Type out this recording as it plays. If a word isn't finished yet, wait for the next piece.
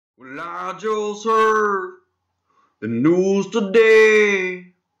Well, I just heard the news today.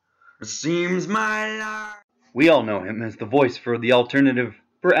 It seems my life. We all know him as the voice for the alternative,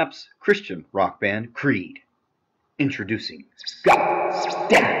 perhaps Christian rock band Creed. Introducing Scott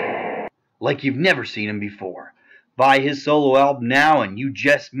Stapp. Like you've never seen him before. Buy his solo album now and you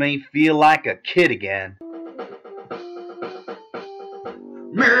just may feel like a kid again.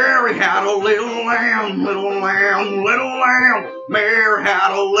 Mary had a little lamb, little lamb, little lamb. Mary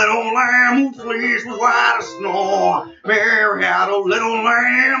had a little lamb whose fleece was white as snow. Mary had a little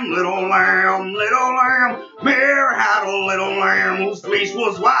lamb, little lamb, little lamb. Mary had a little lamb whose fleece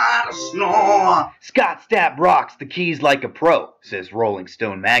was white as snow. Scott Stapp rocks the keys like a pro, says Rolling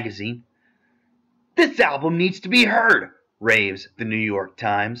Stone magazine. This album needs to be heard, raves the New York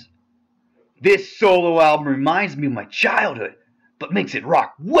Times. This solo album reminds me of my childhood, but makes it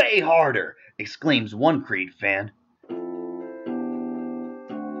rock way harder, exclaims one Creed fan.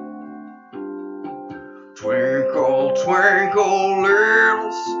 Twinkle, twinkle,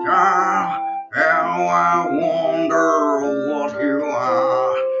 little star, how I wonder what you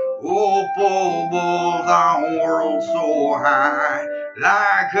are. Up above the world so high,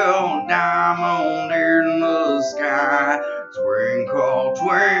 like a diamond in the sky. Twinkle,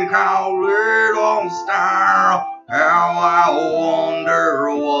 twinkle, little star, how I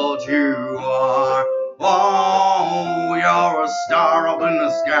wonder what you are. Oh, you're a star up in the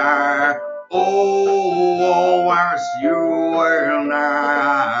sky. Oh, where's you and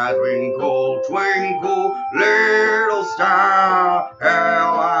I? Twinkle, twinkle, little star,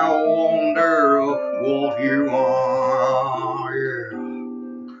 how I wonder what you are. Yeah.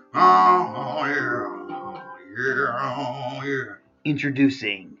 Oh, yeah. Yeah, yeah.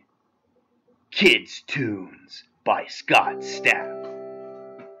 Introducing Kidz Tunes by Scott Stapp.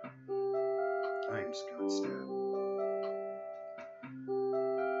 I'm Scott Stapp.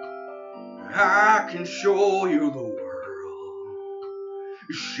 I can show you the world,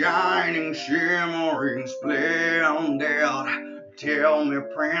 shining, shimmering, splendid. Tell me,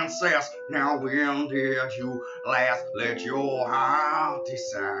 princess, now when did you last let your heart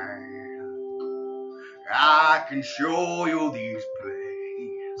decide? I can show you these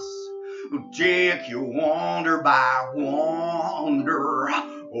places, take you wonder by wonder,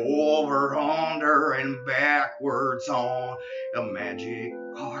 over, under, and backwards on a magic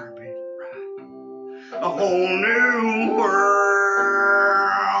carpet ride. A whole new world,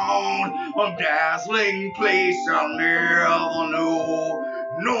 a dazzling place I never knew.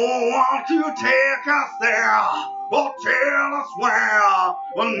 No one to take us there or tell us where.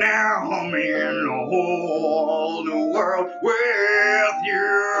 Well, now I'm in a whole new world with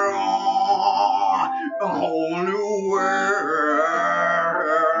you. A whole new world.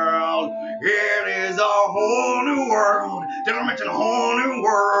 It is a whole new world. Did I mention a whole new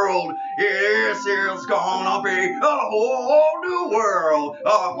world? This is gonna be a whole new world. A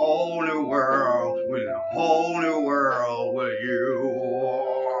whole new world. With a whole new world with you.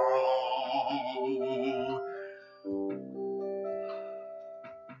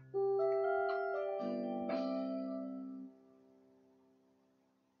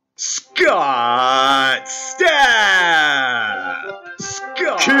 Scott Stapp!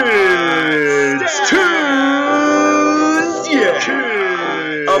 Scott Kidz Tunes! Yeah!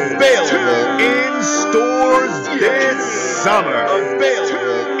 Available in stores this summer!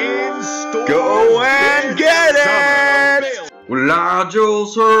 Available in stores. Go and get it! Well, I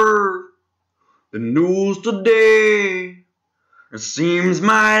just heard the news today. It seems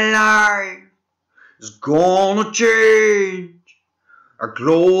my life is gonna change. I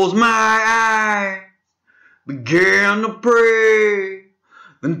close my eyes, began to pray,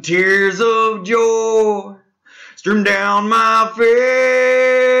 then tears of joy streamed down my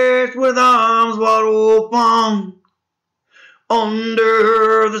face with arms wide open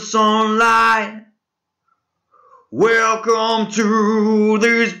under the sunlight. Welcome to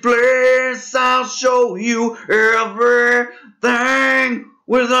this place, I'll show you everything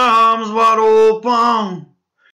with arms wide open.